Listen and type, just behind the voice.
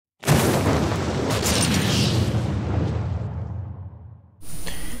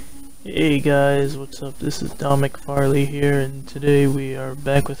Hey guys, what's up? This is Dominic Farley here, and today we are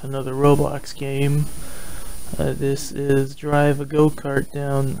back with another Roblox game. This is drive a go-kart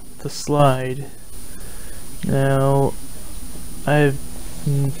down the slide. Now, I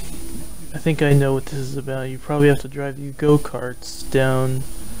think I know what this is about. You probably have to drive your go-karts down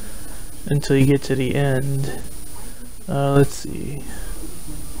until you get to the end. Let's see.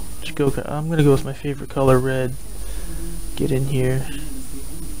 Which go-kart? I'm gonna go with my favorite color, red. Get in here.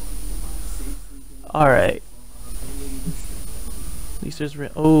 Alright. At least there's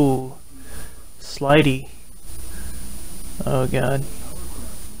oh, slidey. Oh god.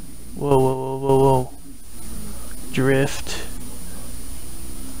 Whoa, whoa, whoa, whoa, whoa. Drift.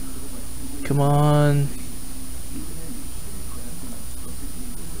 Come on.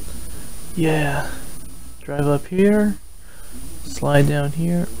 Yeah. Drive up here. Slide down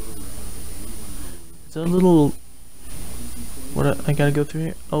here. It's a little... What, I gotta go through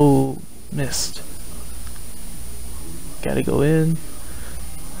here? Oh, missed. Gotta go in.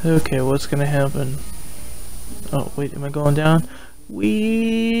 Okay, what's gonna happen? Oh, wait, am I going down?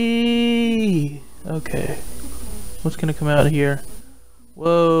 Whee! Okay. What's gonna come out of here?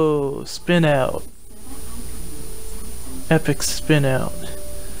 Whoa, spin out. Epic spin out.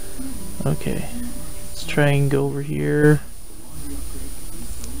 Okay. Let's try and go over here.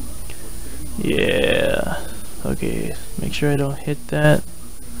 Yeah. Okay, make sure I don't hit that.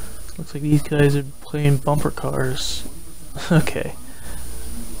 Looks like these guys are playing bumper cars. Okay.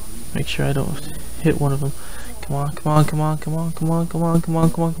 Make sure I don't hit one of them. Come on, come on, come on, come on, come on, come on, come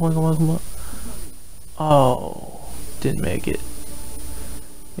on, come on, come on, come on, come on. Oh, didn't make it.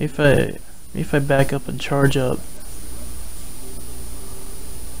 If I back up and charge up.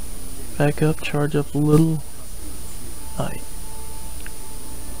 Back up, charge up a little.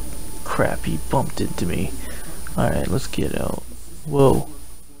 Crap, he bumped into me. Alright, let's get out. Whoa.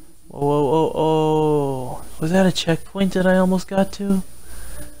 Whoa, whoa, whoa, oh. Was that a checkpoint that I almost got to?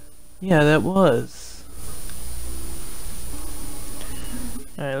 Yeah, that was.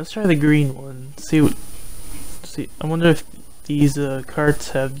 Alright, let's try the green one. See, I wonder if these carts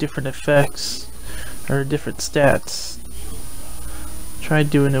have different effects or different stats. Try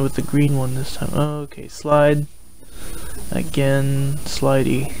doing it with the green one this time. Oh, okay, slide. Again,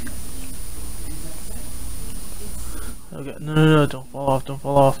 slidey. Oh god, no, no, no, don't fall off, don't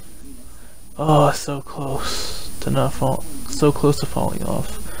fall off. Oh, so close to not fall, so close to falling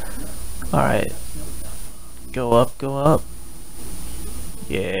off. Alright. Go up, go up.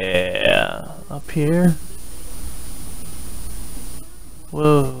 Yeah, up here.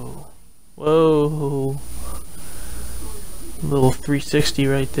 Whoa. Whoa. Little 360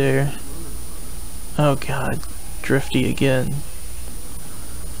 right there. Oh god, drifty again.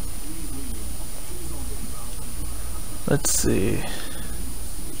 Let's see.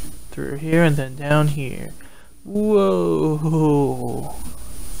 Through here and then down here. Whoa.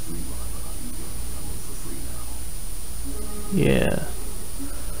 Yeah.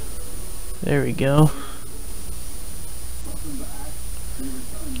 There we go.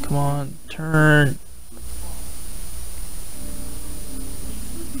 Come on, turn.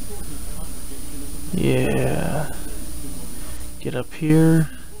 Yeah. Get up here.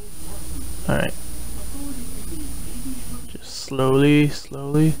 Alright. Slowly,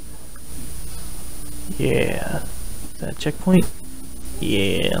 slowly. Yeah. Is that a checkpoint?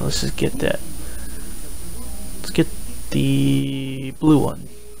 Yeah, let's just get that. Let's get the blue one.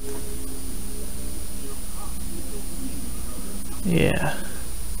 Yeah.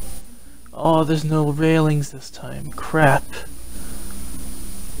 Oh, there's no railings this time. Crap.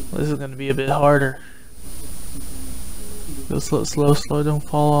 This is gonna be a bit harder. Go slow, slow, slow, don't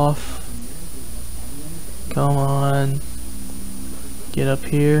fall off. Come on. Get up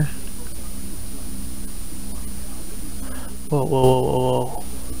here. Whoa, whoa, whoa, whoa, whoa.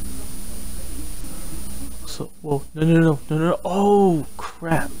 So, whoa, no, no, no, no, no, oh,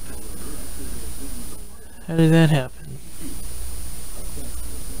 crap. How did that happen?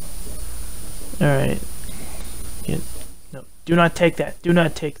 Alright. No, do not take that, do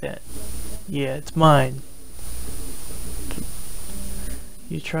not take that. Yeah, it's mine.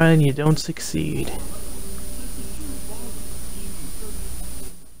 You try and you don't succeed.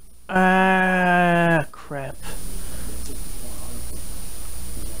 Ah, crap.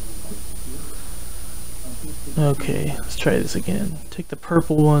 Okay, let's try this again. Take the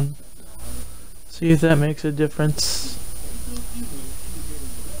purple one. See if that makes a difference.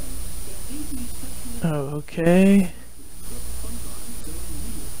 Oh, okay.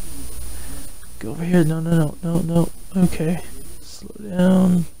 Go over here. No, no, no, no, no. Okay. Slow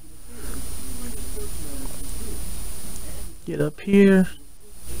down. Get up here.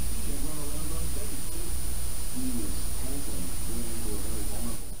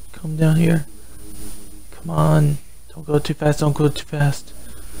 down here? Come on. Don't go too fast, don't go too fast.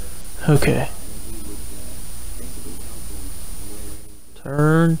 Okay.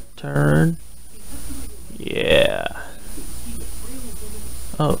 Turn, turn. Yeah.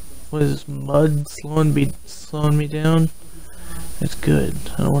 Oh, what is this, mud slowing me down? That's good.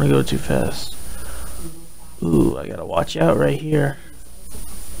 I don't want to go too fast. Ooh, I gotta watch out right here.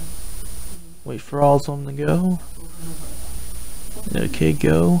 Wait for all of them to go. Okay,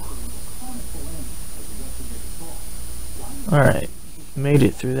 go. Alright, made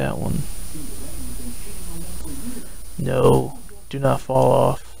it through that one. No, do not fall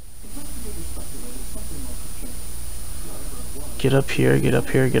off. Get up here, get up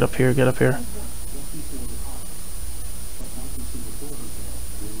here, get up here, get up here.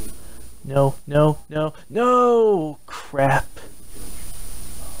 No, no, no, no! Crap.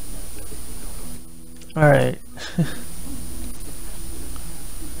 Alright.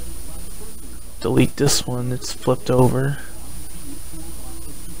 Delete this one, it's flipped over.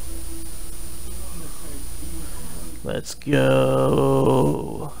 Let's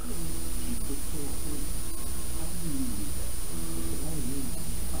go.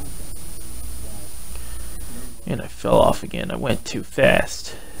 And I fell off again, I went too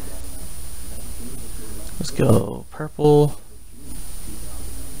fast. Let's go purple.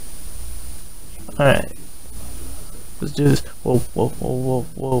 Alright. Let's do this. Whoa, whoa, whoa, whoa,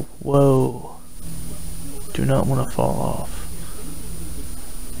 whoa, whoa. Do not want to fall off.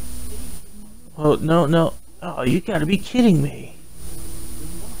 Oh, no, no. Oh, you gotta be kidding me.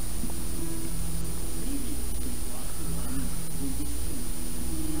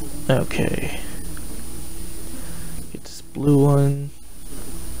 Okay. Get this blue one.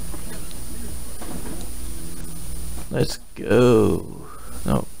 Let's go.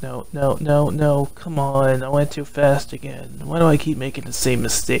 No, no, no, no, no. Come on. I went too fast again. Why do I keep making the same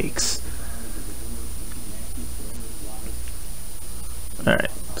mistakes?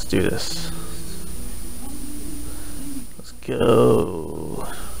 Alright, let's do this. Let's go.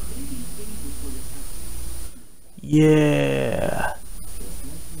 Yeah.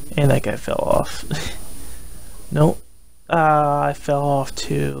 And that guy fell off. Nope. Ah, I fell off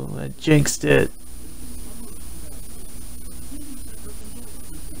too. I jinxed it.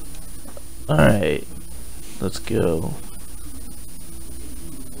 Alright. Let's go.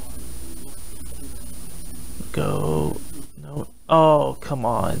 Go. No. Oh, come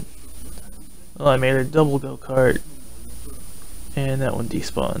on. Well, I made a double go-kart. And that one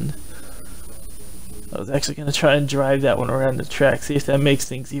despawned. I was actually going to try and drive that one around the track, see if that makes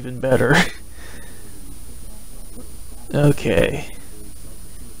things even better. Okay.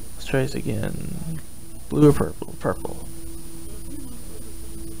 Let's try this again. Blue or purple? Purple.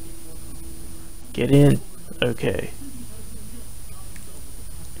 Get in. Okay.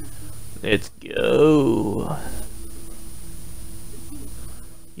 Let's go.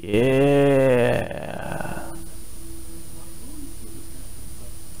 Yeah.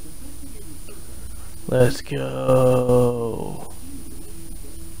 Let's go.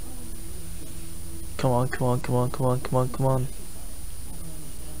 Come on, come on, come on, come on, come on, come on.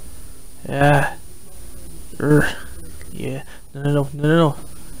 Yeah. Yeah. No, no, no, no, no, no.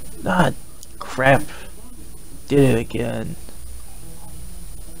 Ah, crap. Did it again.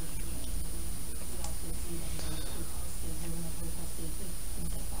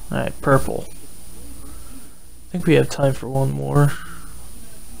 Alright, purple. I think we have time for one more.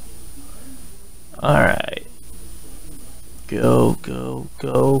 Alright. Go, go,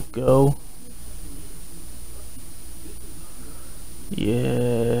 go, go.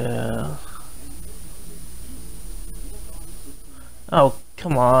 Yeah. Oh,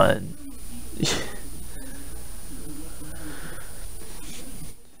 come on.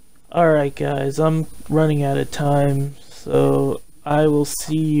 Alright guys, I'm running out of time, so I will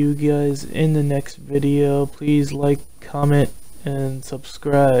see you guys in the next video. Please like, comment, and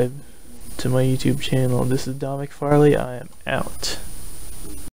subscribe to my YouTube channel. This is Dominic Farley. I am out.